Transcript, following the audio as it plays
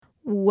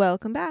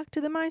Welcome back to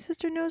the My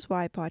Sister Knows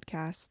Why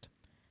podcast.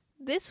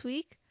 This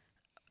week,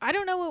 I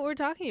don't know what we're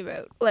talking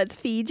about. Let's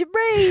feed your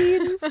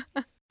brains.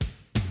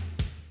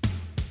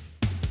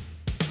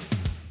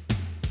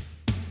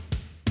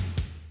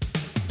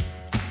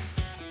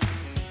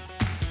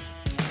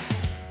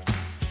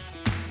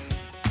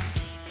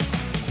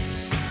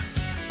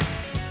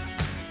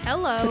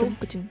 Hello.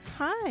 Ba-dum-ba-dum.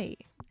 Hi.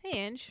 Hey,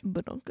 Ange.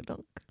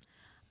 Ba-dunk-a-dunk.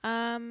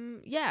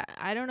 Yeah,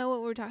 I don't know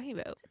what we're talking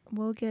about.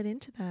 We'll get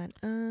into that.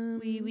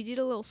 We did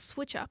a little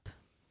switch up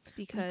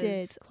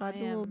because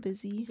Claude's I a little am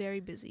busy, very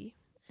busy.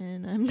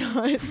 and I'm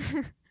not.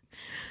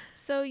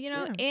 So,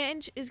 Yeah.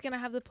 Ange is going to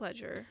have the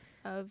pleasure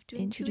of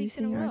doing 2 weeks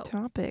in Introducing a our row.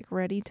 topic.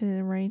 Ready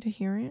to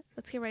hear it?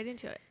 Let's get right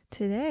into it.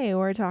 Today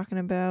we're talking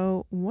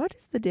about what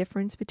is the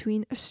difference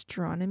between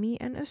astronomy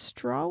and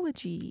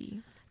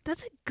astrology.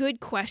 That's a good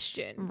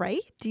question. Right?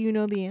 Do you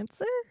know the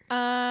answer?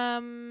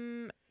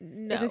 No.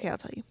 It's okay, I'll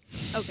tell you.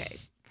 Okay.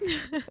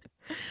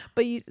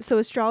 But so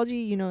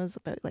astrology, is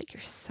about like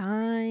your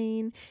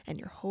sign and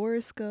your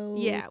horoscope.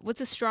 Yeah.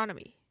 What's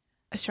astronomy?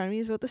 Astronomy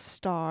is about the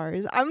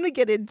stars. I'm going to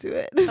get into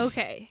it.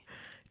 Okay.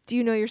 Do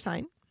you know your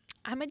sign?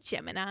 I'm a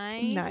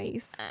Gemini.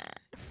 Nice.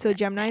 So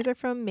Geminis are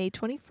from May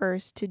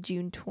 21st to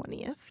June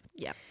 20th.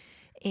 Yep.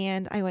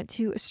 And I went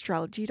to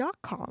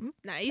astrology.com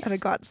Nice. and I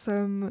got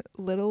some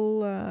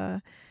little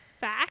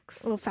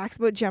Facts. facts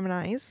about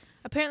Geminis.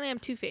 Apparently, I'm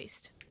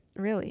two-faced.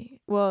 Really?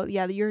 Well,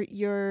 yeah,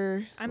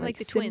 your I'm like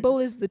the symbol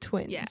twins. is the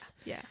twins.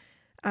 Yeah.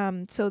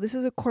 So this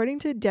is according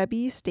to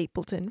Debbie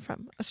Stapleton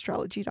from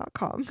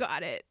astrology.com.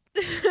 Got it.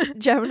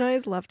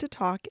 Geminis love to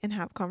talk and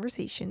have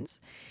conversations.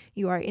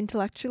 You are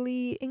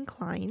intellectually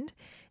inclined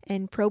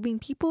and probing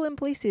people and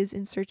places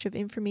in search of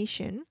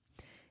information.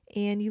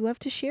 And you love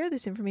to share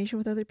this information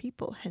with other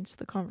people, hence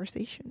the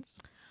conversations.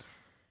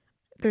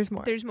 There's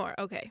more. There's more.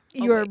 Okay.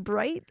 You are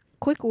bright,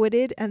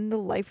 quick-witted, and the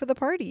life of the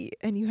party,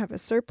 and you have a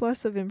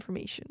surplus of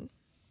information.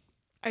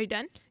 Are you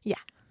done? Yeah.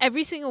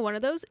 Every single one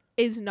of those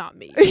is not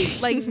me.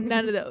 Like,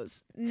 none of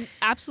those.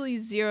 Absolutely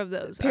zero of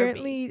those are me.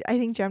 Apparently, I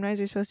think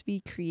Geminis are supposed to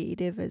be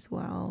creative as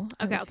well.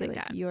 Okay, I I'll feel take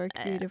like that. You're a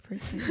creative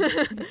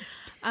person.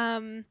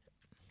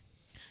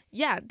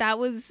 Yeah, that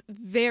was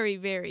very,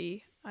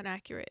 very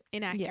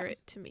inaccurate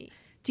to me.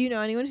 Do you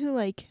know anyone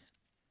who,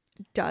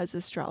 does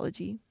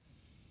astrology?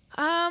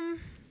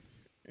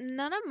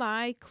 None of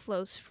my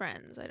close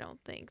friends, I don't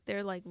think.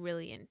 They're,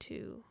 really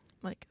into,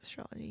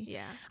 Astrology?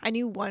 yeah. I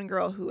knew one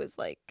girl who was,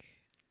 I'm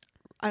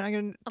not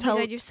going Oh my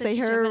God, you're to such say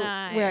a her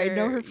Gemini, where I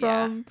know or- her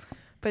yeah. from,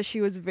 but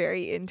she was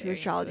very into Very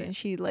astrology. into And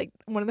she,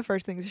 one of the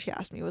first things she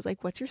asked me was,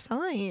 what's your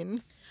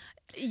sign?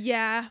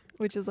 Yeah.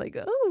 Which is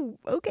oh,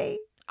 okay.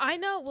 I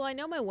know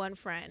my one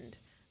friend.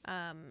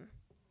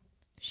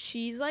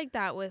 She's like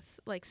that with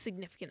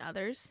significant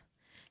others.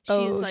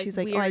 She's she's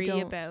weary I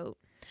don't. about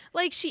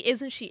she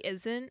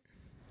isn't.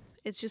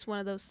 It's just one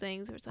of those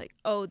things where it's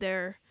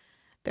they're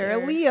They're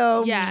a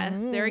Leo. Yeah,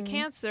 they're a Mm.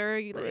 Cancer.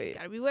 You Right.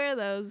 gotta beware of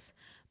those.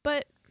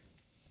 But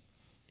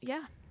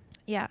yeah,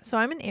 Yeah, so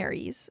I'm an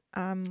Aries,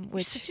 you're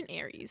which such an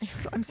Aries.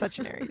 I'm such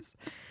an Aries,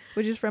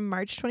 which is from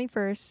March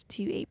 21st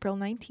to April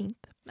 19th.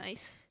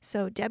 Nice.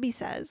 So Debbie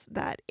says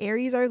that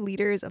Aries are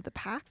leaders of the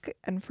pack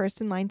and first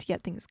in line to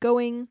get things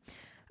going,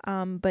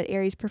 but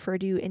Aries prefer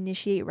to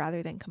initiate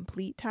rather than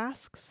complete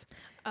tasks.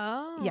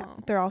 Oh. Yeah,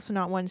 they're also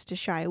not ones to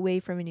shy away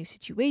from a new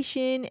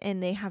situation,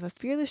 and they have a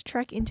fearless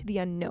trek into the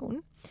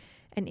unknown.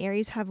 And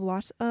Aries have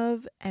lots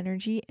of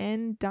energy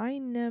and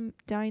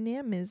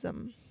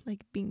dynamism,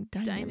 like being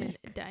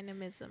dynamic.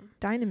 Dynamism.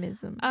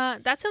 Dynamism.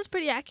 That sounds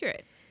pretty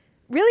accurate.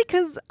 Really?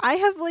 Because I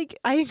have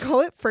I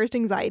call it first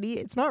anxiety.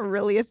 It's not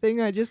really a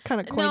thing. I just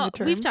kind of coined the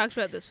term. We've talked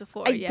about this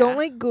before. I don't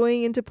like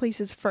going into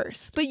places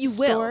first. But you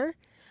will.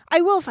 I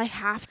will if I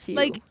have to.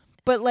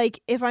 But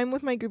if I'm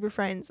with my group of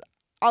friends,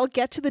 I'll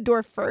get to the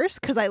door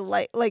first because I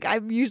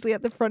I'm usually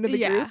at the front of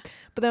the group.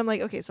 But then I'm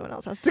like, okay, someone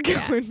else has to go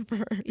in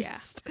first. Yeah.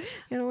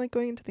 I don't like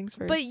going into things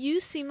first. But you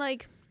seem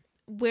like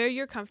where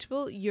you're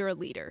comfortable, you're a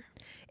leader.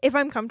 If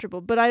I'm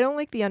comfortable, but I don't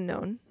like the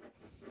unknown.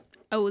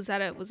 Oh, was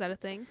that a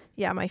thing?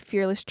 Yeah, my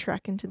fearless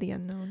trek into the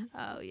unknown.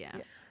 Oh yeah.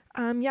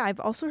 Yeah, I've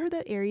also heard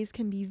that Aries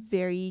can be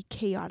very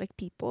chaotic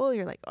people.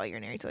 You're like, oh, you're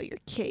an Aries, so you're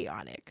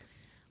chaotic.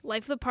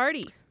 Life of the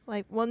party.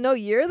 Well, no,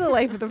 you're the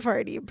life of the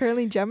party.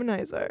 Apparently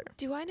Geminis are.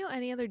 Do I know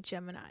any other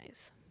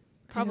Geminis?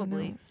 I don't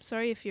Probably. know.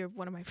 Sorry if you're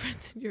one of my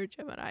friends and you're a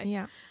Gemini.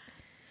 Yeah.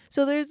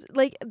 So there's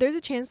a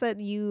chance that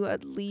you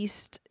at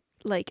least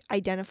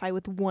identify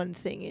with one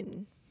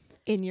thing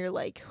in your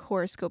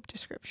horoscope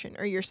description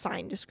or your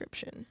sign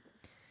description.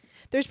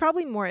 There's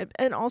probably more,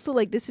 and also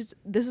this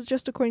is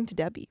just according to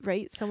Debbie,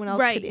 right? Someone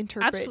else could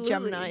interpret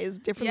Absolutely.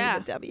 Geminis differently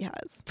than Debbie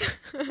has.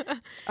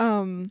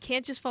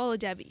 Can't just follow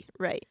Debbie.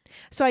 Right.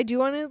 So I do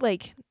want to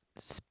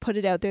put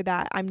it out there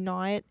that I'm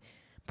not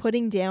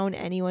putting down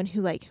anyone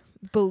who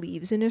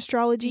believes in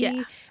astrology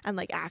and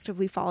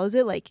actively follows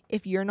it.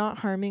 If you're not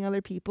harming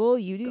other people,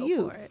 you do Go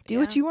you. for it, Do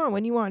what you want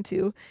when you want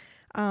to.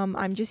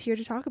 I'm just here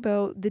to talk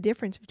about the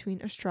difference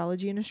between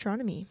astrology and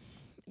astronomy.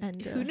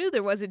 And who knew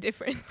there was a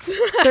difference?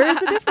 there is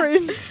a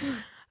difference.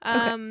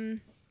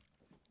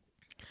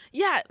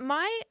 Yeah,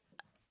 my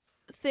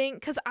thing,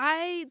 because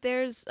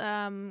there's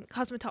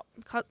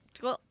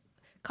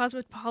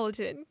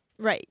Cosmopolitan,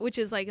 Right. which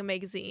is like a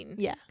magazine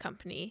Yeah.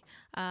 company.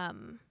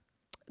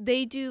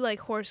 They do like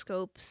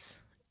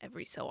horoscopes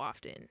every so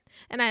often,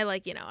 and I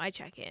I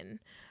check in,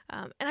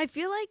 and I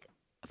feel like,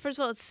 first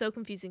of all, it's so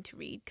confusing to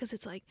read because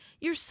it's like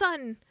your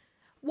sun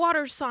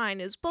water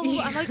sign is blah blah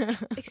blah. I'm like,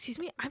 excuse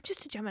me, I'm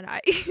just a Gemini.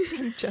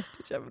 I'm just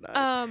a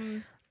Gemini.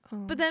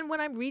 But then when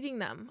I'm reading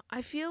them,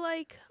 I feel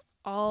like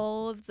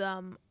all of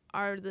them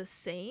are the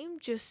same,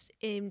 just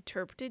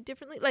interpreted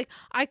differently. Like,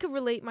 I could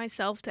relate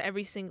myself to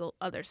every single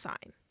other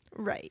sign,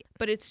 Right.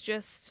 but it's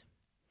just,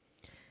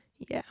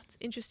 Yeah. it's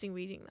interesting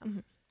reading them. Mm-hmm.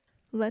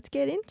 Let's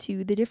get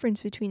into the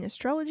difference between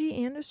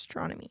astrology and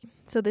astronomy.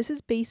 So this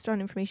is based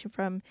on information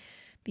from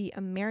the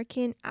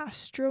American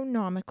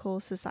Astronomical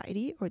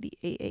Society, or the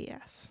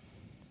AAS.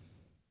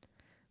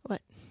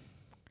 What?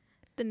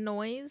 The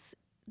noise,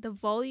 the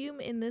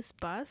volume in this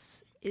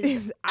bus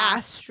is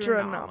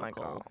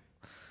astronomical.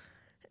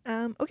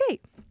 Okay.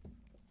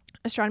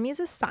 Astronomy is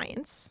a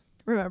science.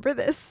 Remember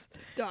this.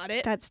 Got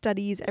it. That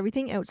studies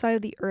everything outside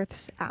of the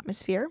Earth's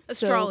atmosphere.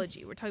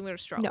 Astrology. We're talking about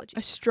So,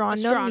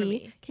 astrology. no,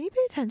 astronomy. Can you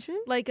pay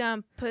attention? Like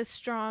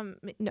pastrami.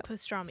 No.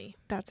 Pastrami.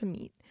 That's a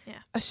meat. Yeah.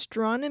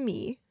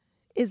 Astronomy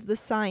is the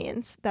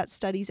science that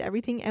studies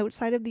everything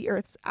outside of the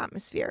Earth's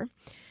atmosphere.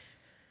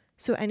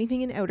 So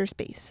anything in outer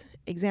space.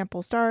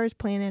 Example, stars,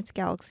 planets,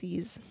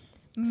 galaxies,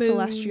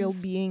 celestial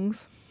Moons.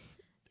 beings,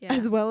 Yeah.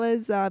 as well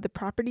as the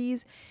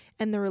properties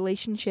and the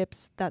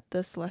relationships that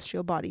the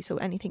celestial bodies, so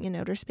anything in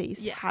outer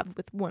space, Yeah. have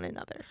with one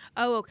another.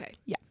 Oh, okay.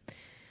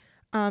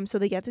 So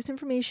they get this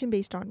information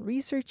based on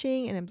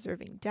researching and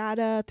observing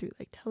data through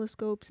like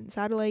telescopes and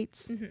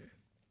satellites. Mm-hmm.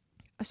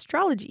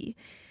 Astrology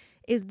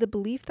is the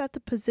belief that the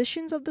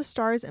positions of the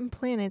stars and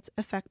planets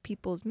affect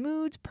people's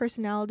moods,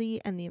 personality,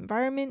 and the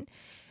environment,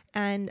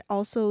 and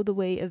also the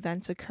way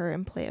events occur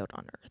and play out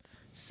on Earth.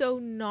 So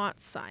not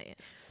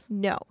science.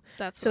 No.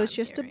 That's So what it's I'm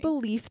just hearing. a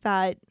belief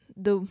that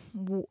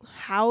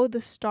how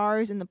the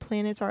stars and the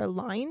planets are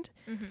aligned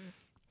Mm-hmm.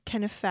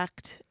 can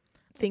affect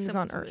things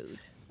on someone's Earth. mood.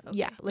 Okay.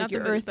 Yeah, like Not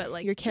your the mood, Earth, but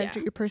like your character,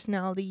 yeah. your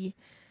personality,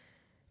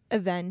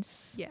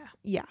 events. Yeah.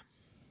 Yeah.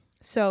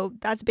 So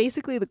that's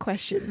basically the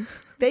question.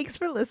 Thanks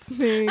for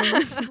listening.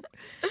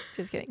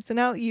 Just kidding. So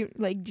now do you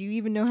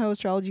even know how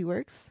astrology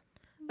works?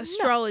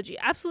 Astrology.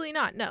 Absolutely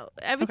not. No.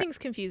 Everything's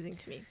confusing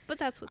to me. But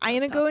that's what I'm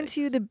going to go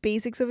into the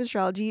basics of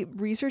astrology.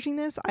 Researching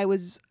this, I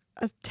was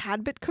a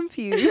tad bit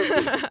confused,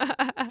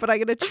 but I'm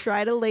going to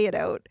try to lay it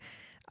out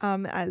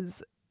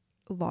as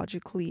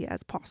logically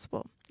as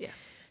possible.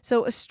 Yes.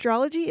 So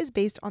astrology is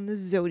based on the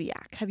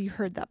zodiac. Have you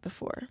heard that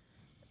before?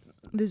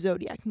 The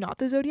zodiac, not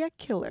the Zodiac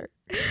killer.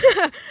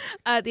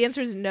 The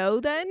answer is no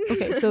then.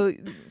 Okay, so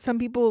some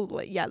people,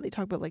 they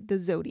talk about like the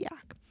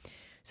zodiac.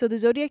 So the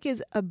zodiac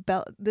is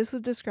this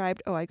was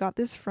described, I got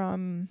this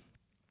from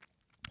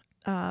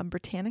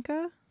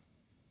Britannica.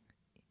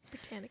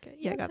 Britannica.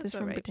 Yeah, I Yes, got this that's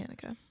from right.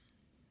 Britannica.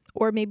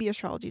 Or maybe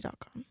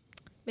astrology.com.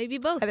 Maybe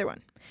both. Either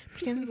one.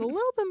 Britannica's a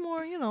little bit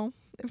more,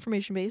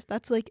 information based.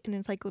 That's like an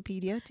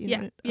encyclopedia. Do you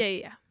know what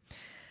Yeah.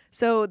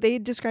 So they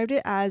described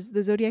it as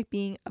the zodiac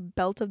being a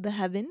belt of the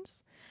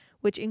heavens,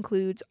 which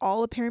includes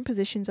all apparent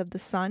positions of the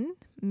sun,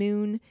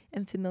 moon,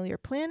 and familiar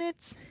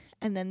planets.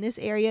 And then this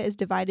area is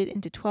divided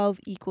into 12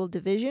 equal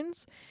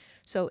divisions.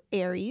 So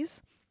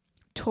Aries,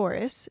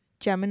 Taurus,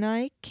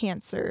 Gemini,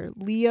 Cancer,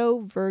 Leo,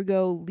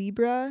 Virgo,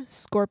 Libra,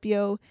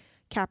 Scorpio,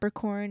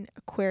 Capricorn,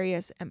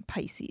 Aquarius, and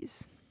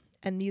Pisces.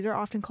 And these are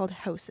often called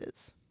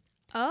houses.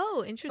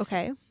 Oh, interesting.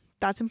 Okay,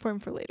 that's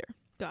important for later.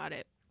 Got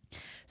it.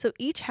 So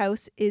each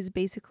house is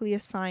basically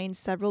assigned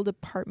several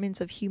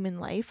departments of human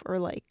life, or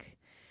like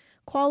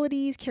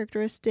qualities,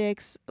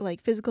 characteristics,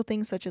 like physical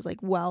things such as like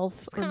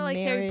wealth or kinda like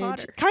Harry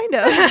marriage. Potter. Kind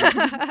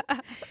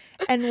of.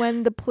 And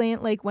when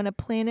when a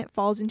planet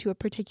falls into a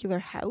particular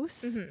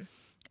house,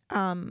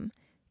 Mm-hmm.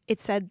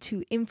 It's said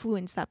to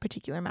influence that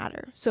particular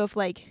matter. So if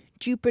like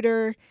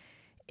Jupiter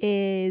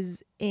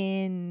is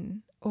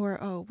in,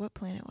 what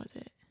planet was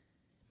it?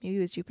 Maybe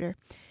it was Jupiter.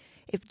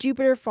 If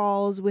Jupiter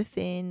falls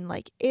within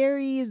like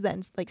Aries,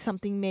 then like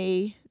something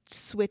may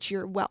switch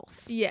your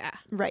wealth. Yeah.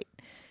 Right.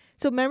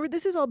 So remember,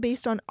 this is all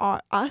based on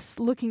us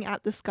looking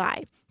at the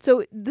sky.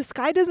 So the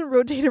sky doesn't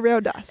rotate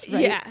around us,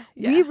 right? Yeah.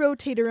 We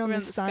rotate around the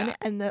Around the sun sky.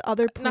 and the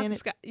other Not the planets.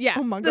 sky. Yeah.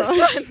 Oh my the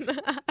gosh. sun.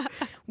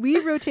 We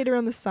rotate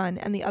around the sun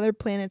and the other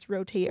planets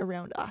rotate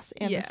around us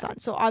and Yeah. the sun.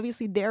 So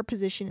obviously their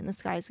position in the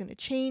sky is going to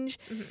change.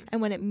 Mhm.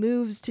 And when it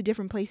moves to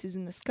different places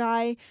in the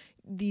sky,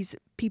 these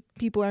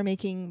people are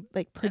making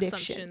like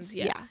predictions. Assumptions.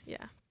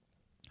 Yeah.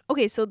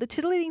 Okay, so the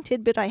titillating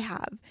tidbit I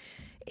have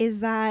is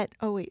that,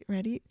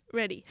 ready?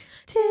 Ready.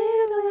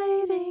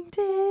 Titillating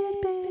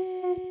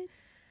tidbit.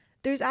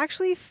 There's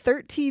actually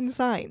 13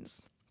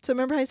 signs. So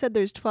remember I said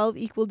there's 12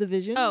 equal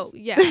divisions? Oh,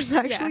 yeah. There's yeah.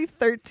 actually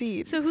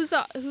 13. So who's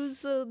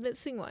the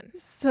missing one?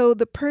 So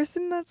the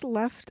person that's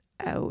left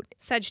out,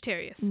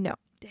 Sagittarius. no.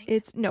 Dang it.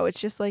 It's no, it's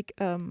just like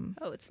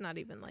Oh, it's not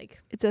even like.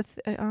 it's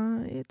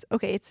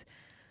okay, it's,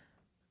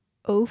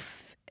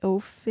 Ophiuchus.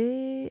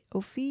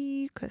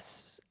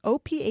 Ophiuchus.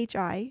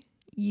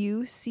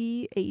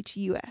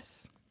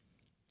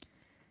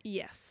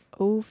 Yes.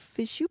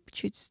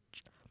 Ophiuchus,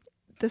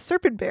 the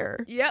serpent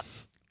bearer. Yep.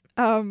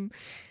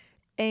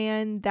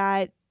 And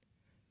that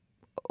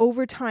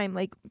over time,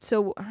 like,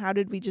 so how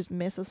did we just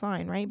miss a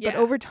sign, right? Yeah. But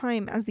over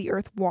time, as the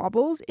earth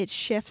wobbles, it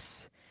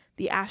shifts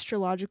the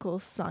astrological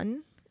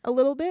sun a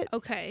little bit.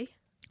 Okay.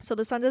 So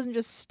the sun doesn't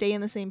just stay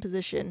in the same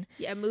position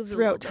Yeah, it moves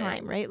throughout a little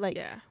time, right? Like,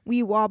 yeah.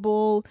 we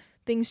wobble,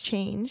 things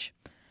change.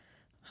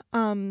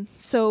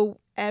 So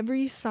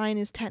every sign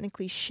is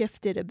technically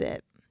shifted a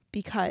bit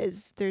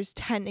because there's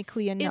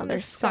technically another in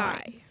the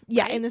sky, sign.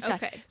 Yeah, right? in the sky.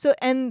 Okay. So,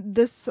 and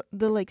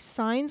the like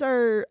signs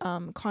are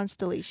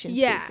constellations,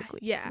 basically.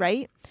 Yeah.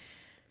 Right?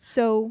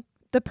 So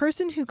the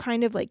person who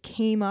kind of like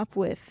came up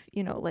with,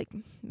 like,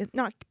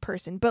 not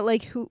person, but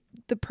like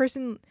the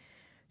person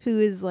who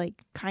is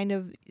like kind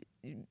of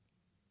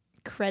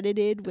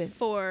credited with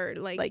For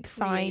like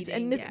signs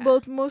and creating,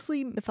 both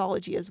mostly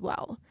mythology as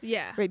well,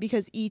 Yeah. right?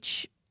 Because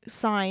each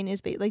sign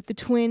is like the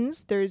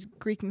twins. There's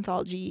Greek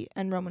mythology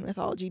and Roman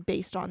mythology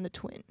based on the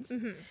twins,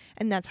 Mm-hmm.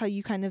 and that's how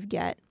you kind of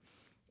get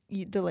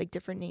the like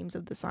different names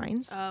of the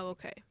signs. Oh,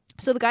 okay.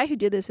 So the guy who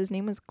did this, his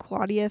name was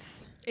Claudius.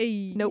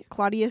 Ay. Nope,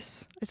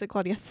 Claudius. I said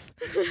Claudius.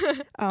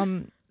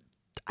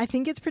 I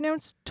think it's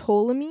pronounced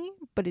Ptolemy,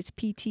 but it's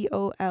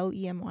Ptolemy.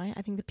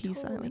 I think the P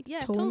silence.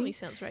 Yeah, Ptolemy totally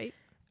sounds right.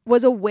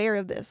 was aware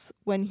of this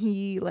when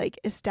he like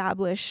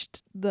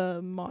established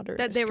the modern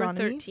That there were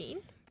astronomy. 13.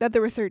 That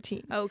there were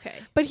 13. Okay.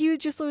 But he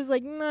was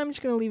like, nah, I'm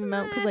just gonna leave him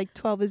out because like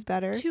 12 is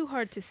better. Too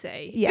hard to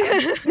say.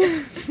 Yeah.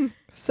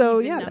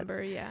 So Even yeah,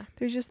 number, yeah.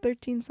 there's just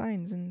 13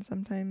 signs, and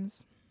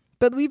sometimes,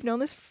 but we've known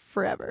this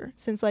forever,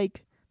 since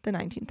like the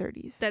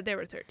 1930s. That there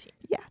were 13.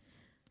 Yeah.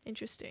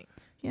 Interesting.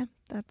 Yeah,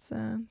 that's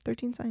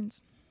 13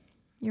 signs.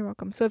 You're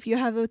welcome. So if you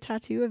have a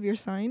tattoo of your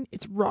sign,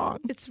 it's wrong.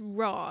 It's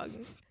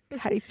wrong.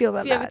 How do you feel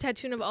about If you have a that?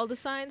 tattoo of all the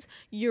signs,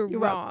 you're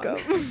wrong.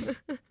 welcome.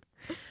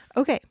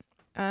 Okay.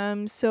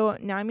 So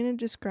now I'm going to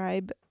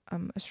describe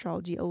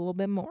astrology a little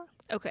bit more.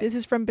 Okay. This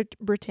is from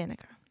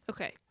Britannica.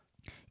 Okay.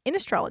 In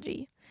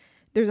astrology,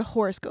 there's a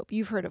horoscope.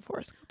 You've heard of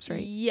horoscopes,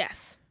 right?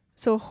 Yes.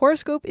 So a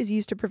horoscope is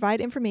used to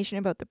provide information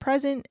about the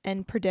present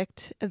and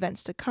predict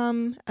events to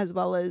come, as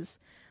well as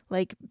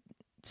like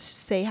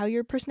say how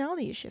your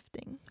personality is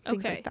shifting,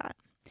 things Okay. like that.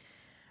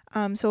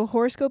 So a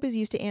horoscope is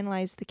used to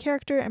analyze the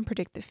character and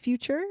predict the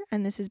future,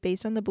 and this is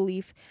based on the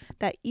belief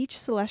that each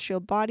celestial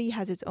body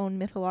has its own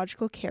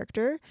mythological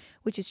character,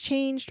 which is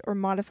changed or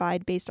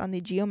modified based on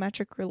the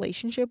geometric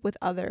relationship with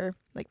other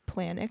like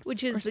planets,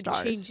 Which or is the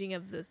stars. changing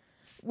of the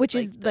Which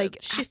is the like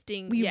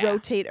shifting. We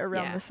rotate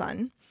around Yeah. the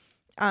sun.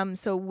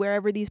 So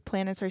wherever these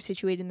planets are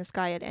situated in the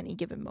sky at any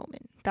given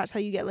moment, that's how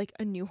you get like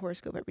a new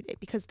horoscope every day,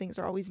 because things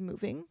are always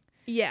moving.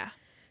 Yeah.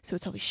 So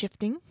it's always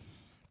shifting.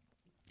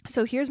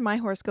 So here's my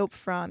horoscope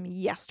from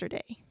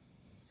yesterday.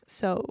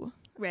 So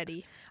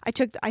Ready. I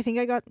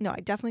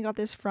definitely got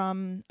this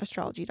from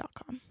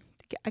astrology.com.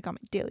 I got my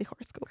daily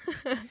horoscope.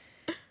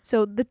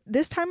 So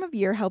this time of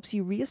year helps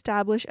you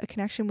reestablish a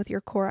connection with your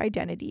core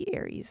identity,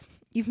 Aries.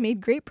 You've made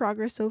great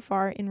progress so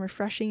far in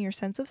refreshing your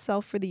sense of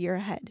self for the year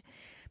ahead.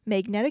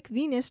 Magnetic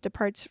Venus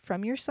departs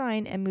from your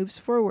sign and moves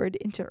forward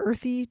into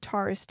earthy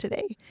Taurus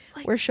today,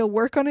 where she'll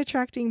work on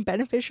attracting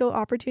beneficial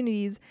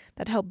opportunities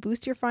that help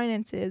boost your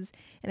finances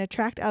and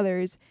attract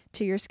others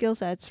to your skill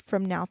sets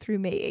from now through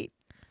May 8th.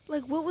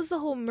 Like, what was the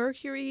whole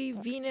Mercury,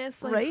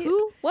 Venus? Like, Right?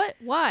 who? What?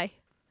 Why?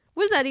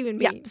 What does that even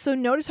mean? Yeah, so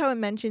notice how it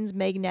mentions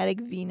magnetic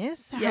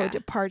Venus, how Yeah. it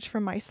departs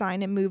from my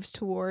sign and moves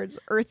towards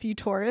earthy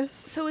Taurus.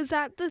 So is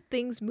that the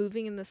things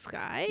moving in the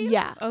sky?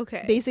 Yeah.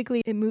 Okay.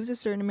 Basically, it moves a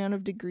certain amount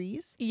of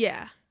degrees.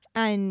 Yeah.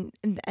 And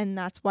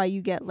that's why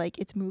you get like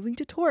it's moving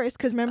to Taurus,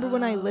 because remember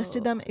when I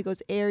listed Oh. them, it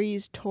goes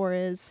Aries,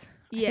 Taurus,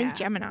 I Yeah. think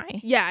Gemini.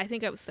 Yeah, I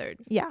think I was third.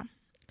 Yeah.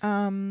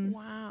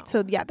 Wow.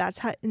 So yeah, that's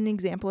an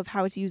example of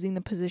how it's using the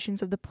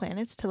positions of the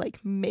planets to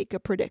like make a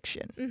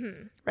prediction,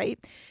 Mm-hmm. right?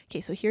 Okay,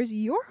 so here's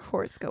your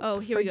horoscope Oh,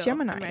 here for we go.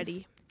 Gemini I'm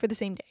ready. for the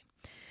same day.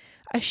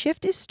 A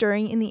shift is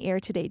stirring in the air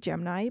today,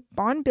 Gemini.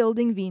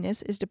 Bond-building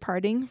Venus is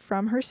departing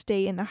from her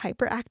stay in the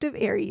hyperactive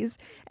Aries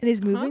and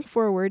is moving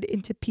forward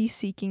into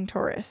peace-seeking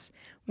Taurus,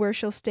 where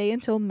she'll stay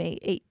until May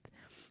 8th.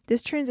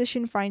 This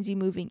transition finds you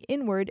moving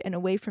inward and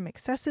away from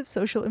excessive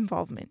social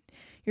involvement.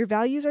 Your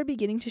values are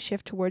beginning to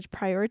shift towards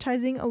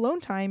prioritizing alone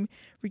time,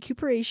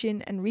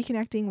 recuperation, and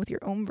reconnecting with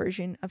your own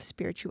version of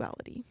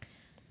spirituality.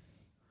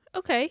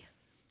 Okay.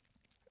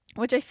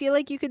 Which I feel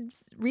like you could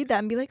read that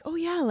and be like, oh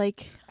yeah,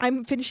 like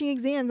I'm finishing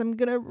exams, I'm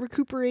gonna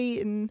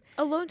recuperate and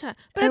Alone time.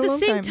 But And at the alone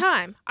same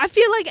time, I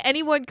feel like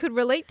anyone could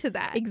relate to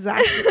that.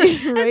 exactly,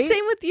 And right?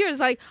 same with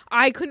yours. Like,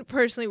 I couldn't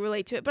personally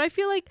relate to it, but I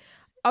feel like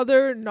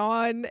other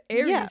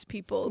non-Aries Yeah.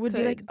 people Would could.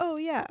 be like, oh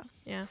yeah.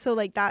 Yeah. So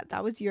like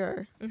that was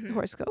your Mhm.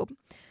 horoscope.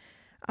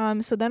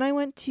 So then I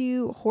went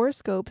to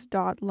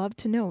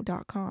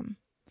horoscopes.lovetoknow.com.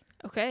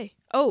 Okay.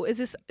 Oh,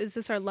 is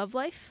this our love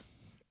life?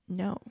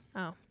 No.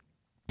 Oh.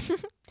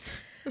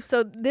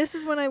 So this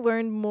is when I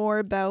learned more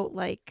about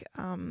like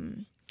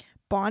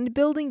bond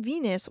building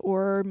Venus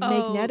or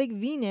magnetic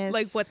Venus.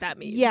 Like what that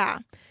means. Yeah.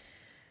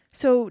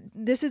 So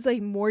this is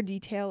like more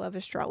detail of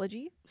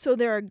astrology. So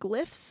there are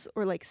glyphs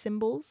or like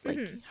symbols, like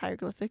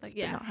hieroglyphics, Like,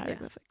 yeah, but not yeah.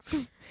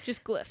 hieroglyphics.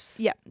 Just glyphs.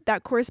 Yeah,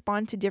 that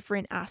correspond to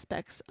different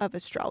aspects of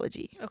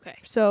astrology. Okay.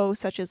 So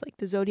such as like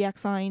the zodiac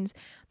signs,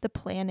 the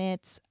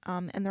planets,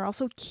 and they're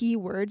also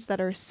keywords that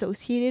are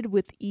associated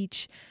with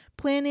each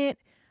planet,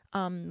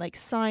 like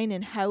sign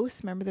and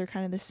house. Remember, they're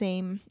kind of the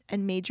same.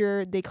 And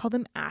major, they call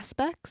them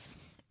aspects,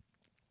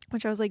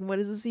 which I was like, what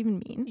does this even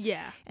mean?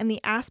 Yeah. And the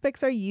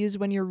aspects are used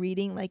when you're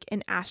reading like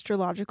an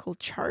astrological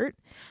chart.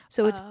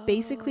 So it's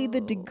basically the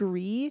Oh.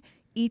 degree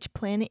each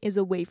planet is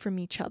away from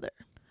each other.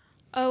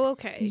 Oh,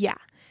 okay. Yeah.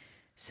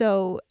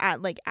 So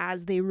at like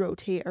as they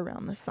rotate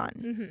around the sun.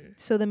 Mm-hmm.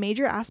 So the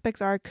major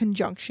aspects are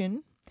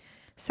conjunction,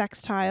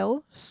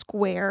 sextile,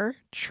 square,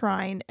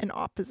 trine, and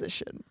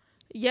opposition.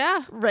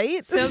 Yeah.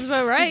 Right? Sounds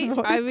about right.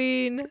 What? I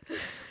mean,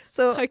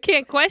 So I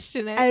can't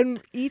question it.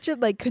 and each of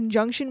like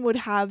conjunction would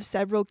have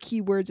several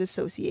keywords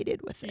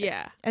associated with it.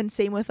 Yeah. And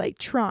same with like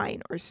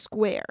trine or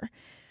square.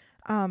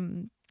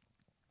 And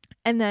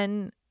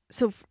then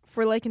so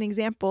for like an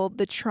example,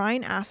 the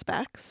trine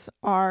aspects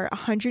are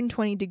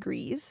 120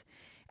 degrees,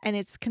 and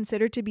it's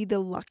considered to be the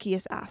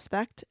luckiest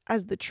aspect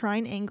as the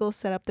trine angles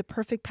set up the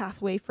perfect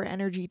pathway for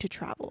energy to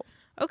travel.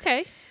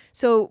 Okay.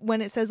 So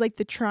when it says like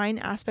the trine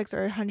aspects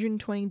are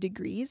 120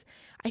 degrees,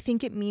 I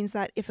think it means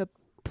that if a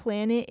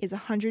planet is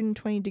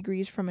 120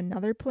 degrees from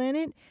another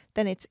planet,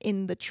 then it's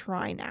in the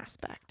trine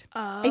aspect.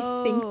 Oh.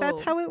 I think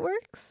that's how it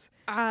works.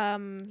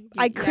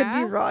 I could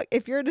be wrong.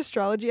 If you're an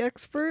astrology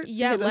expert,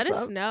 Yeah, hit let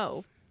us up.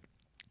 know.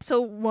 So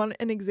want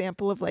an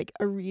example of like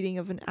a reading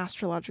of an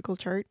astrological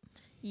chart?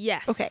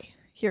 Yes. Okay,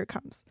 here it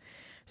comes.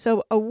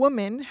 So a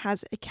woman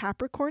has a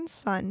Capricorn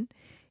sun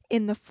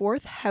in the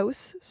 4th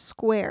house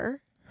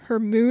square, her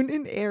moon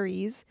in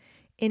Aries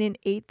in an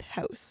 8th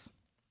house.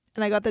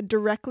 And I got that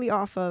directly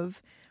off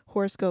of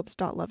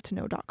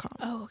horoscopes.lovetoknow.com.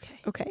 Oh, okay.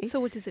 Okay. So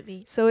what does it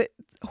mean? So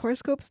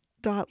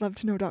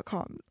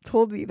horoscopes.lovetoknow.com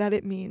told me that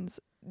it means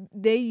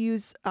they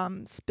use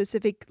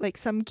specific, like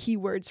some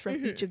keywords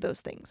from each of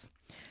those things.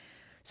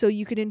 So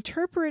you could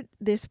interpret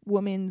this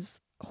woman's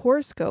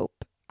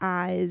horoscope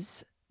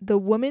as the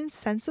woman's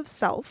sense of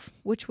self,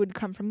 which would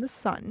come from the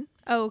sun,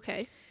 Oh,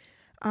 okay.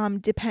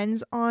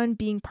 depends on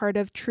being part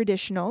of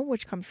traditional,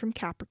 which comes from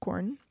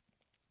Capricorn,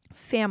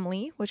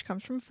 family, which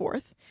comes from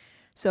 4th.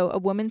 So a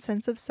woman's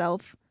sense of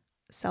self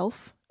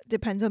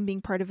depends on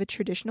being part of a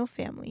traditional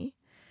family.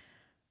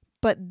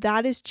 But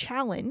that is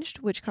challenged,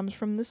 which comes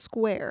from the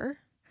square,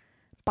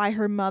 by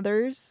her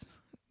mother's,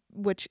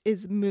 which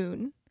is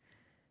moon,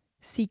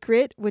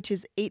 secret, which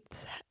is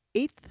 8th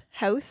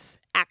house,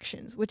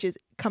 actions, which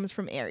comes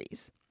from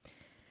Aries.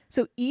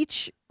 So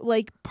each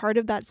like part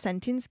of that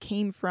sentence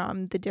came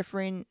from the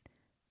different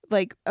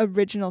like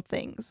original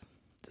things.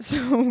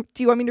 So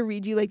do you want me to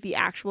read you like the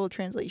actual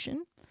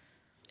translation?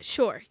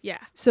 Sure. Yeah.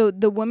 So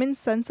the woman's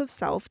sense of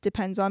self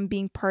depends on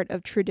being part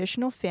of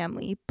traditional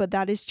family, but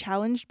that is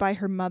challenged by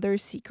her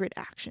mother's secret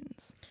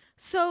actions.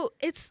 So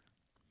it's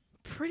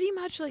pretty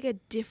much like a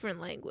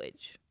different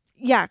language.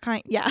 Yeah,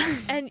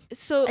 And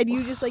so and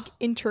you just like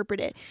interpret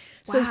it.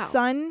 So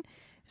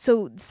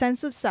Wow.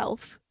 sense of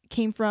self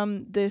came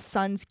from the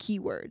sun's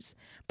keywords,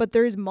 but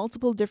there's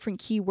multiple different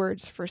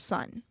keywords for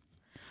sun.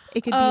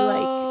 It could be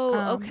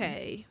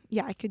okay.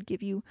 Yeah, I could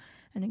give you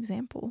an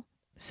example.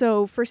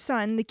 So for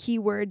sun, the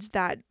keywords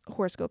that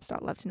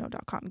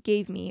horoscopes.lovetoknow.com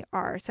gave me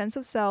are sense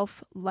of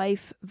self,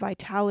 life,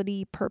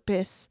 vitality,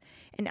 purpose,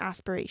 and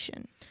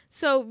aspiration.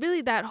 So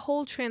really that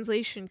whole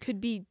translation could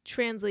be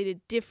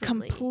translated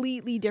differently.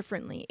 Completely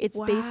differently. It's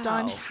based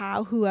on Wow.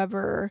 how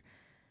whoever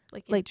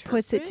like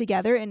puts it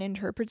together and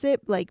interprets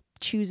it, like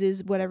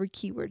chooses whatever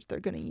keywords they're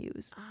going to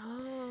use.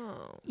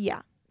 Oh.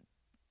 Yeah.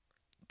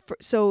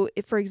 So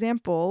if, for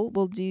example,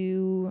 we'll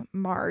do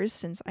Mars,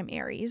 since I'm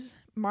Aries.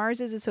 Mars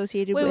is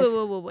associated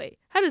with Wait.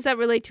 How does that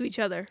relate to each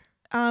other?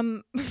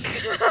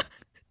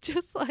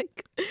 Just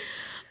like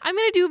I'm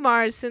going to do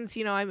Mars since,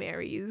 I'm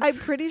Aries. I'm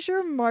pretty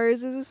sure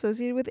Mars is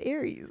associated with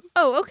Aries.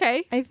 Oh,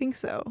 okay. I think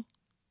so.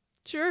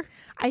 Sure.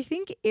 I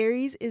think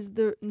Aries is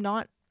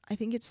I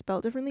think it's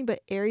spelled differently,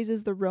 but Aries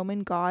is the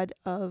Roman god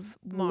of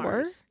war.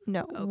 Mars.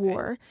 No, Okay.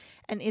 war.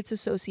 And it's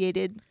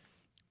associated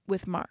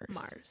with Mars.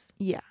 Mars.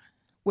 Yeah.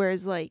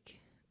 Whereas like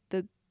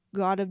the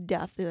god of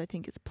death, I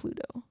think it's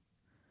Pluto.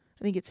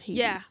 I think it's Hades.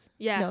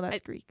 Yeah. No, that's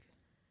Greek.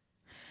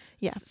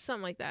 Yeah.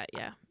 Something like that,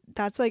 yeah.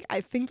 That's like, I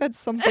think that's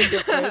something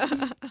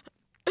different.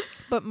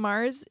 But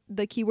Mars,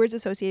 the keywords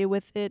associated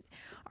with it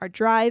are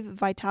drive,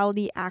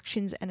 vitality,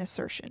 actions, and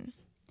assertion.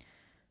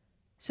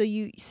 So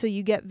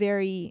you get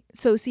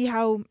see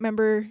how,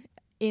 remember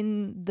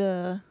in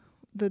the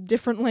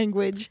different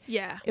language,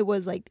 Yeah. it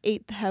was like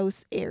 8th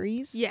house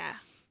Aries. Yeah.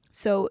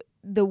 So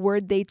the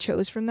word they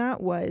chose from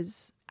that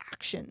was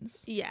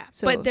actions. Yeah.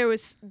 So- But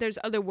there's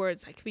other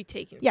words that could be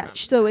taken Yeah, from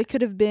so that. it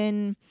could have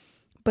been,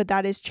 but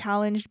that is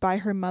challenged by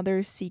her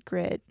mother's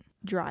secret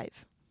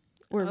drive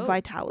or Oh.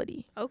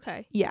 vitality.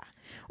 Okay. Yeah.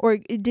 Or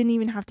it didn't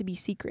even have to be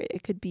secret.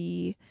 It could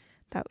be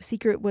that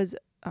secret was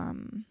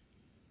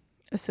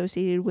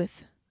associated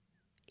with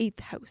 8th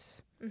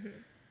house. Mm-hmm.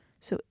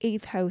 So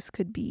 8th house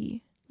could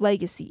be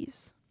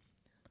legacies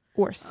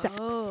or sex.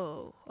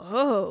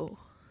 Oh,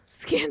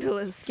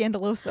 scandalous.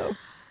 Scandaloso.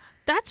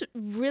 That's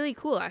really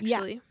cool,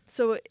 actually.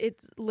 So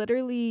it's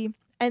literally,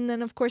 and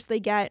then of course they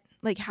get,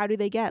 like, how do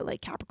they get,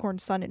 like, Capricorn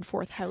sun in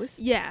 4th house?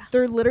 Yeah.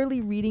 They're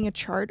literally reading a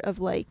chart of,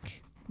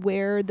 like,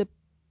 where the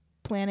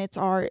planets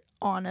are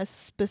on a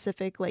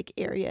specific, like,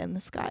 area in the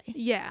sky.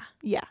 Yeah.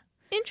 Yeah.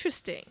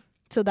 Interesting.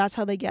 So that's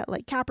how they get,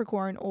 like,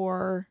 Capricorn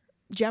or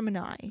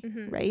Gemini,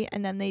 Mm-hmm. right?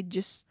 And then they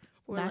just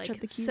Or match like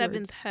up the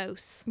 7th keywords.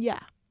 house. Yeah.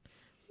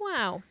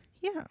 Wow.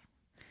 Yeah.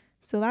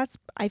 So that's,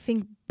 I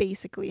think,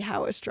 basically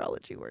how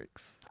astrology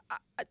works.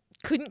 I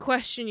couldn't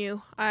question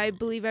you. I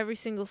believe every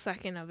single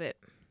second of it.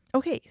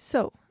 Okay,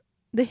 so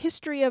the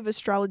history of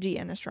astrology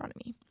and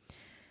astronomy.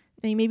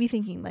 Now you may be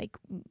thinking, like,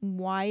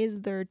 why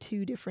is there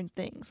two different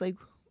things? Like,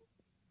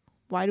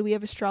 why do we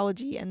have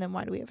astrology and then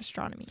why do we have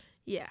astronomy?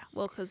 Yeah.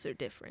 Well, because they're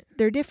different.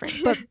 They're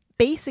different, but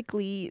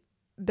basically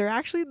they're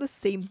actually the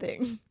same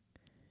thing.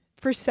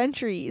 For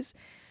centuries,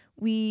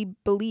 we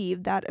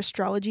believed that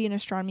astrology and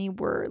astronomy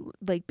were,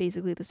 like,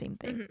 basically the same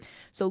thing. Mm-hmm.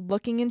 So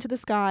looking into the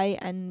sky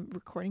and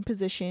recording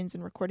positions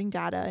and recording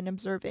data and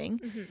observing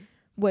Mm-hmm.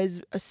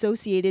 was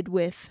associated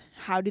with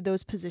how do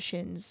those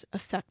positions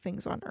affect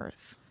things on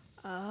Earth.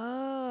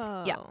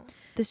 Oh. Yeah.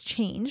 This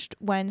changed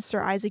when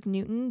Sir Isaac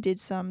Newton did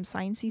some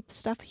sciencey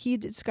stuff. He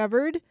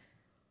discovered,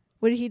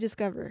 what did he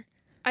discover?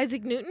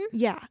 Isaac Newton?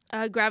 Yeah.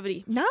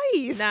 Gravity.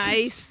 Nice.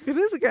 Nice. It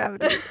is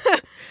gravity.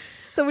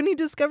 So when he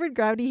discovered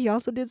gravity, he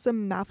also did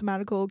some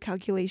mathematical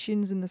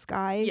calculations in the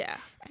sky Yeah.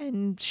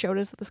 and showed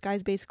us that the sky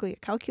is basically a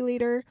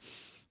calculator.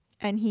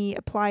 And he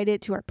applied it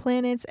to our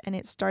planets, and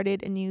it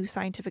started a new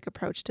scientific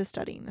approach to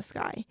studying the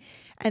sky.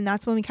 And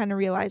that's when we kind of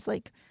realized,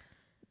 like,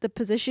 the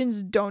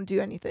positions don't do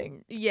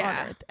anything Yeah.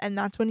 on Earth. And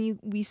that's when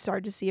we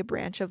start to see a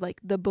branch of,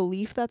 like, the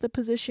belief that the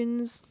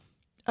positions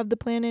of the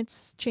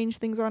planets change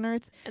things on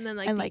Earth, And then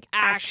like and, the like,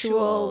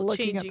 actual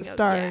looking at changing the of-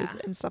 stars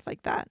yeah. and stuff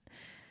like that.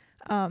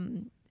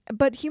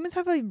 But humans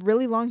have a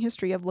really long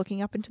history of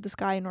looking up into the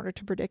sky in order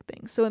to predict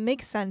things. So it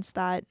makes sense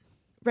that,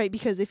 right,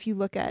 because if you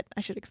look at,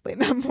 I should explain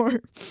that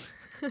more.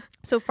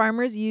 So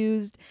farmers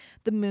used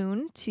the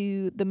moon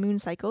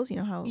cycles, you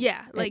know how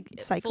Yeah, it like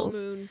cycles.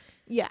 full moon,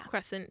 Yeah,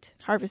 crescent.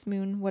 harvest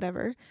moon,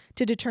 whatever,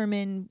 to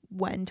determine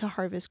when to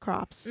harvest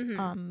crops.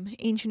 Mhm.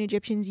 Ancient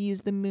Egyptians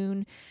used the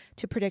moon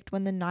to predict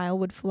when the Nile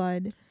would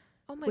flood,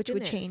 Oh my which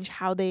goodness. would change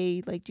how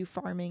they, like, do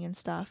farming and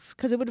stuff,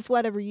 because it would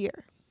flood every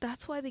year.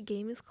 That's why the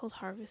game is called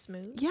Harvest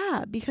Moon.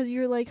 Yeah, because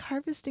you're, like,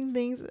 harvesting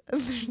things.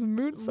 And there's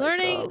moon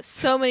Learning cycles.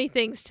 so many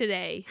things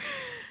today.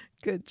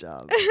 Good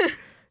job.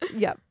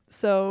 Yep.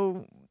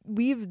 So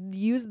we've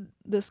used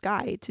the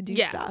sky to do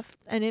Yeah. stuff,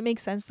 and it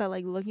makes sense that,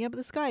 like, looking up at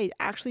the sky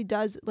actually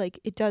does, like,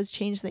 it does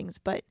change things,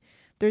 but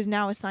there's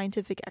now a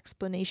scientific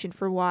explanation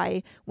for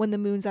why when the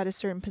moon's at a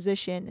certain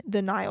position,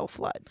 the Nile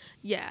floods.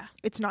 Yeah.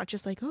 It's not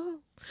just like, oh,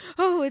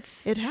 Oh,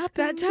 it's it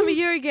happened. that time of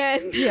year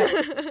again.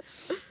 Yeah.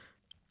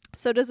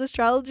 So does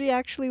astrology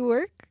actually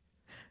work?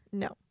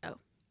 No. Oh.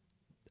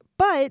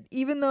 But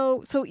even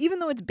though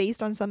it's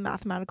based on some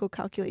mathematical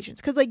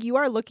calculations, because, like, you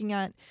are looking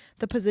at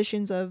the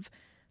positions of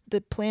the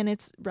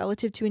planets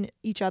relative to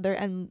each other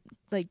and,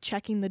 like,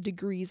 checking the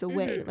degrees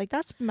away. Mhm. Like,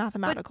 that's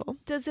mathematical.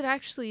 Does it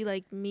actually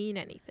like mean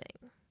anything?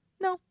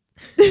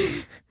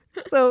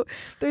 So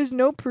there's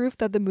no proof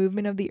that the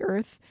movement of the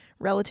Earth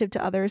relative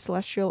to other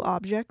celestial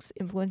objects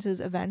influences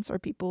events or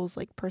people's,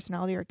 like,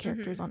 personality or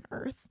characters on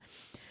Earth.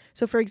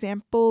 So, for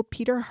example,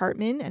 Peter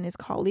Hartman and his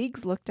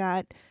colleagues looked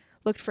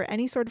for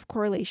any sort of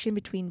correlation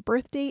between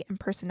birth date and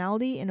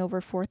personality in over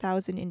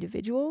 4,000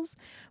 individuals,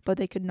 but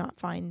they could not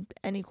find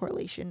any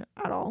correlation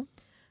at all.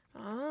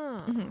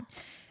 Oh. Mhm.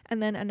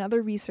 And then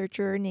another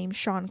researcher named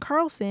Sean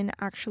Carlson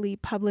actually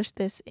published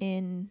this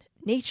in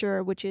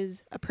Nature, which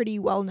is a pretty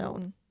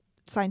well-known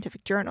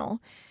scientific journal.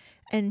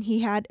 And he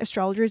had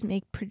astrologers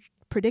make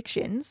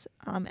predictions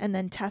and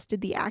then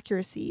tested the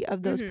accuracy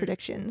of those Mhm.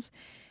 predictions.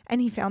 And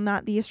he found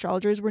that the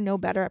astrologers were no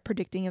better at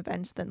predicting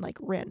events than, like,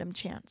 random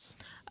chance.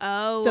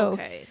 Oh, So,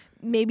 okay.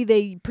 Maybe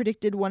they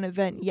predicted one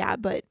event, yeah,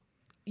 but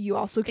you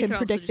also can could also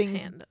predict just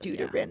things hand- due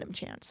to yeah. random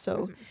chance.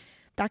 So Mhm.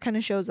 that kind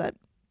of shows that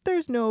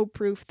there's no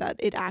proof that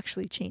it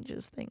actually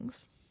changes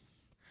things.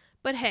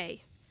 But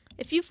hey,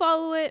 if you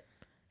follow it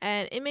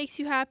and it makes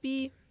you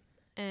happy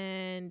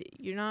and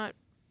you're not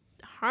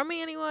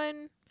harming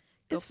anyone,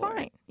 go It's for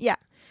fine. it. Yeah.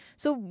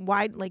 So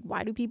why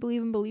do people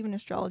even believe in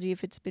astrology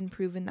if it's been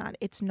proven that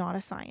it's not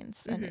a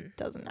science and it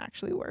doesn't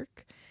actually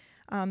work?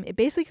 It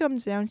basically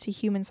comes down to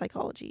human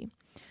psychology.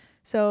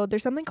 So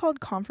there's something called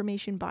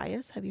confirmation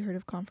bias. Have you heard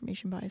of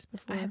confirmation bias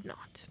before? I have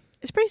not.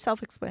 It's pretty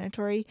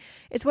self-explanatory.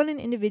 It's when an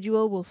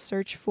individual will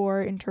search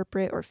for,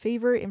 interpret, or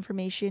favor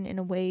information in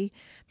a way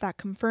that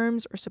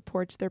confirms or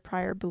supports their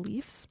prior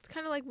beliefs. It's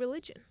kind of like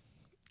religion.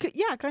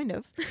 Yeah, kind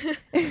of.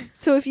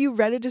 So if you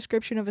read a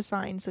description of a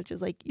sign, such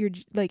as, like, you're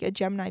like a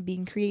Gemini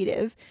being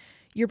creative,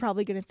 you're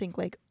probably going to think,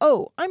 like,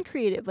 oh, I'm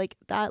creative, like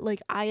that,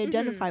 like I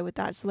identify with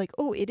that. So, like,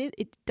 oh,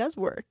 it does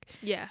work.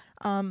 Yeah.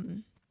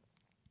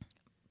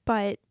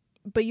 but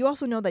you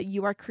also know that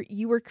you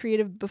were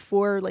creative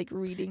before like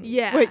reading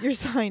Yeah. what your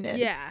sign is.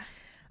 Yeah.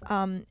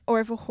 Or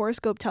if a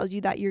horoscope tells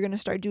you that you're going to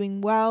start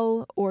doing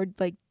well or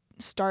like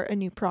start a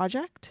new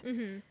project,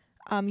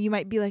 you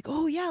might be like,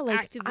 oh yeah, like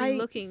actively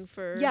looking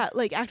for. Yeah,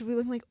 like actively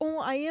looking like, oh,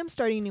 I am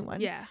starting a new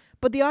one. Yeah.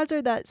 But the odds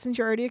are that since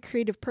you're already a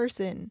creative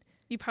person,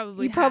 You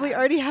probably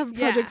already have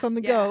projects Yeah, on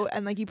the yeah. go,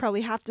 and like you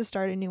probably have to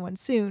start a new one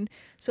soon.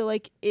 So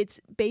like it's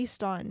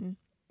based on,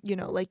 you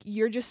know, like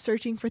you're just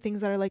searching for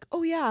things that are like,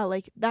 oh yeah,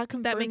 like that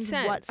confirms makes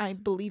what sense. I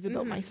believe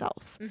about Mhm.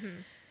 myself.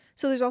 Mm-hmm.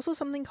 So there's also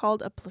something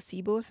called a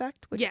placebo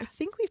effect, which Yeah. I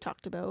think we've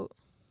talked about.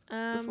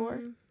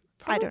 Before?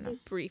 Probably I don't know.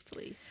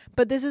 Briefly.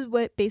 But this is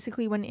what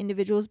basically when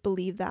individuals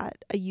believe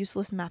that a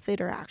useless method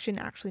or action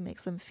actually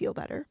makes them feel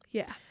better.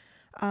 Yeah.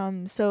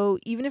 So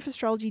even if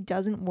astrology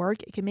doesn't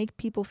work, it can make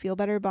people feel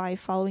better by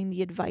following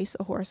the advice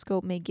a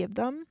horoscope may give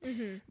them,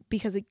 Mm-hmm.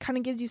 because it kind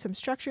of gives you some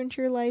structure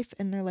into your life,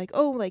 and they're like,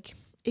 oh, like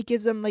it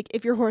gives them, like,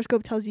 if your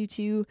horoscope tells you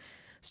to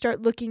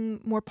start looking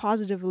more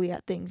positively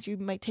at things, you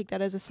might take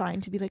that as a sign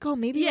to be like, oh,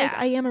 maybe like Yeah.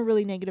 I am a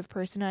really negative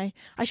person. I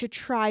should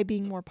try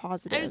being more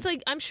positive. And it's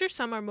like, I'm sure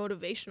some are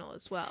motivational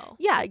as well.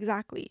 Yeah,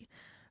 exactly.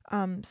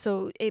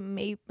 So it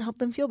may help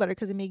them feel better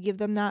because it may give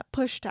them that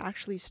push to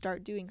actually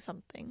start doing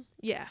something.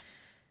 Yeah.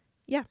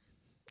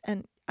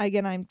 And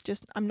again, I'm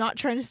not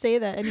trying to say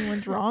that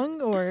anyone's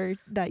wrong or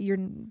that you're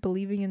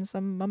believing in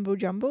some mumbo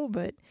jumbo,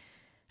 but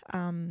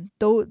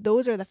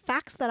those are the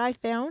facts that I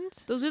found.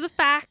 Those are the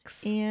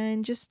facts.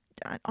 And just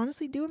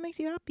honestly do what makes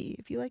you happy.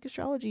 If you like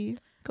astrology,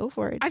 go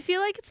for it. I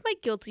feel like it's my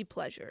guilty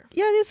pleasure.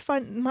 Yeah, it is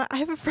fun. I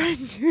have a friend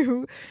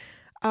who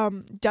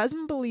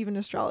doesn't believe in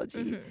astrology,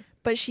 Mm-hmm.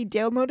 but she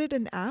downloaded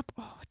an app.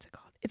 Oh, what's it called?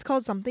 It's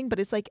called something, but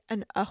it's like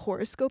a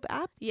horoscope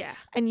app, Yeah.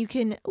 and you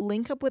can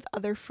link up with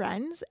other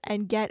friends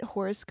and get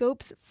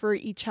horoscopes for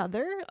each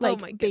other, like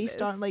my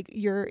based on goodness. like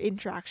your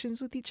interactions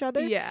with each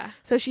other. Yeah.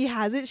 So she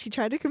has it. She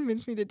tried to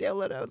convince me to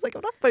download it. I was like,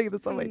 I'm not putting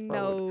this on my phone.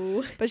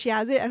 No. But she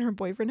has it, and her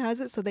boyfriend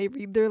has it. So they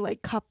read their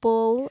like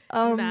couple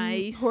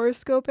Nice.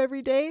 horoscope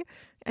every day,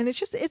 and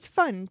it's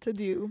fun to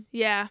do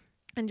Yeah.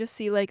 and just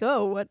see like,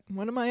 oh, what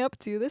am I up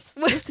to this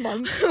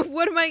month?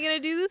 What am I gonna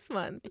do this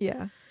month?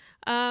 Yeah.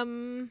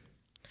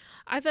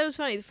 I thought it was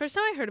funny. The first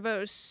time I heard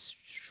about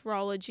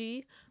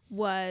astrology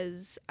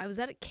was I was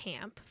at a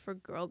camp for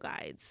Girl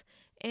Guides,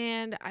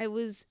 and I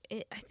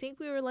think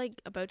we were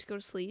like about to go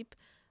to sleep,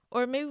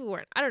 or maybe we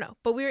weren't. I don't know.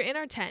 But we were in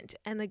our tent,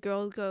 and the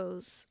girl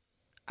goes,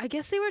 I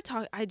guess they were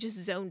talking. I just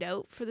zoned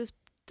out for this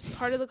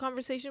part of the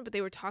conversation, but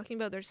they were talking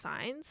about their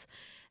signs,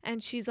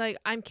 and she's like,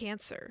 "I'm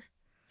Cancer."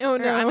 Oh Or,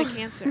 no. I'm a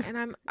Cancer, and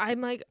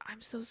I'm like,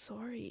 I'm so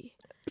sorry.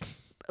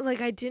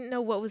 Like I didn't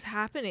know what was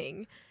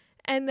happening,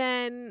 and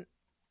then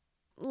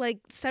like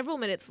several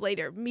minutes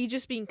later, me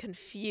just being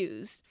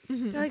confused.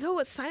 Mhm. They're like, "Oh,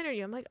 what sign are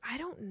you?" I'm like, "I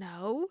don't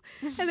know,"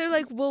 and they're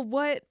like, "Well,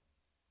 what?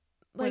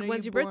 When Like, are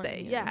when's you your born?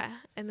 birthday?" Yeah. Yeah,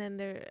 and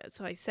then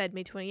so I said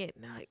May 28th,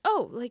 and they're like,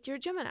 "Oh, like you're a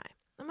Gemini."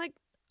 I'm like,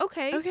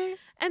 "Okay." Okay.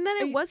 And then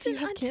Do it you wasn't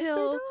have Cancer,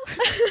 until though?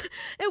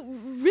 it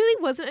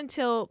really wasn't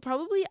until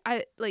probably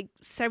like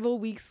several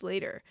weeks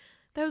later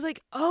that I was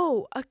like,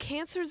 "Oh, a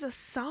Cancer's a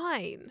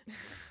sign."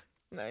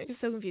 Nice.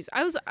 So confused.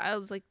 I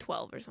was like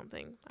 12 or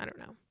something. I don't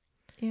know.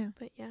 Yeah.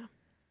 But yeah.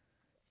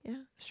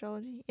 Yeah.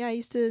 Astrology. Yeah, I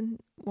used to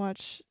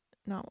watch.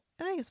 No,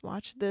 I used to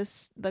watch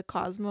the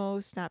Cosmo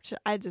Snapchat.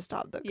 I just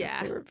stopped them because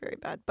Yeah. they were very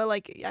bad. But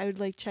like, I would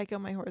like check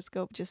out my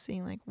horoscope, just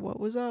seeing like what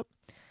was up.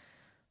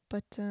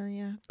 But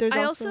yeah, there's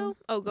I also.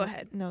 oh, go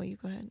ahead. No, you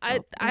go ahead.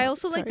 I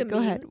also like sorry, the Go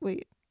ahead. meme.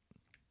 Wait.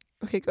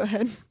 Okay, go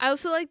ahead. I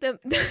also like the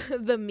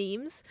the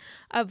memes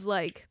of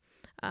like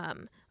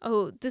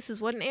oh, this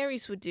is what an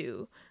Aries would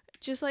do.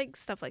 Just like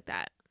stuff like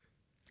that.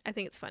 I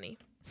think it's funny.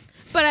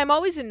 But I'm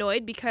always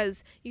annoyed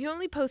because you can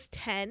only post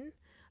 10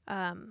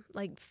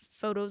 like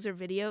photos or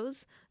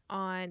videos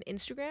on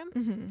Instagram.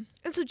 Mm-hmm.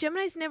 And so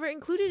Gemini's never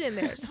included in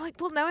there. So I'm like,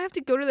 well, now I have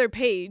to go to their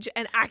page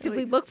and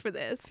actively Like, look for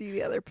this. See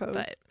the other post.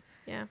 But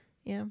yeah.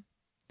 Yeah.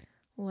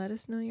 Let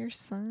us know your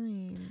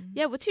sign.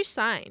 Yeah, what's your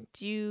sign?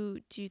 Do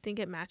you think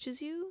it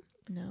matches you?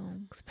 No.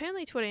 Because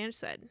apparently to what Ange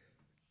said,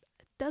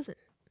 it doesn't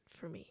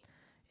for me.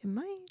 It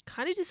might.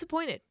 Kind of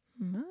disappointed.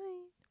 Might.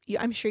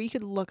 Yeah, I'm sure you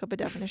could look up a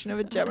definition of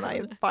a Gemini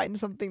and find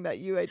something that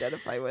you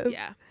identify with.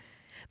 Yeah.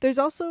 There's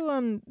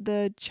also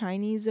the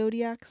Chinese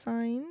zodiac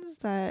signs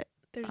that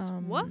There's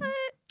what?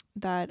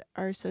 That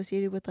are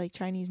associated with like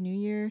Chinese New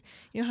Year.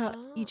 You know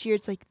how each year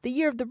it's like the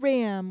year of the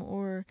ram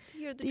or The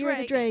year of the year of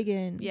the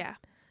dragon. Yeah.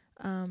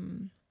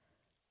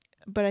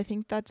 But I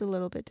think that's a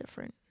little bit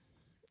different.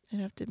 I'd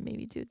have to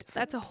maybe do a different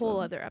That's a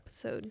whole episode. other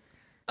episode.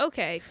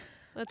 Okay.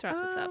 Let's wrap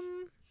this up.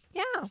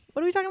 Yeah.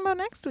 What are we talking about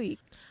next week?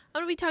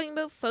 I'm going to be talking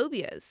about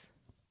phobias.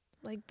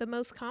 Like the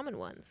most common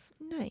ones.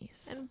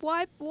 Nice. And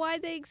why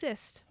they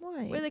exist.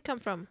 Why? Where they come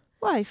from.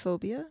 Why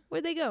phobia?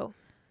 Where they go.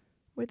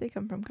 Where'd they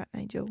come from, Cotton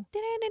Eye Joe?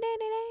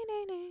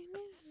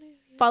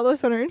 Follow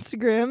us on our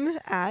Instagram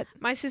at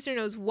My sister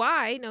knows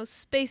why. No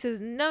spaces,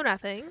 no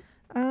nothing.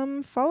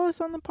 follow us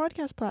on the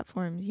podcast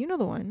platforms. You know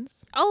the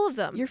ones. All of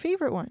them. Your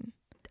favorite one.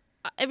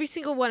 Every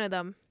single one of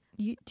them.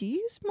 Do you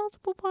use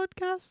multiple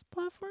podcast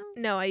platforms?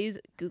 No, I use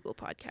Google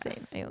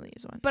Podcasts. Same. I only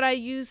use one. But I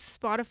use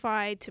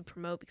Spotify to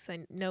promote because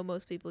I know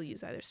most people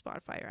use either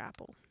Spotify or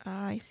Apple.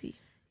 I see.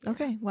 Yeah.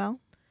 Okay, well,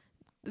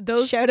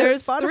 Those shout out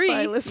there's Spotify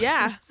three. listeners.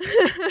 Yeah.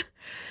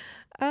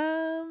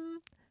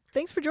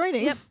 Thanks for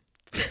joining. Yep.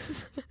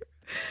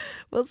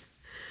 We'll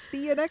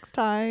see you next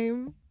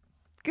time.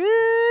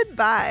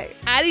 Goodbye.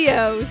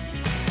 Adios.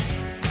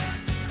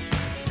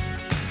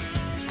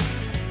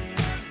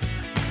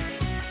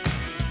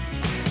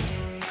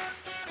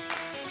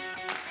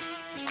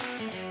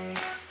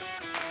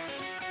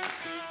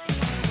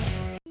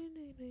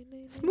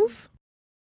 Smooth.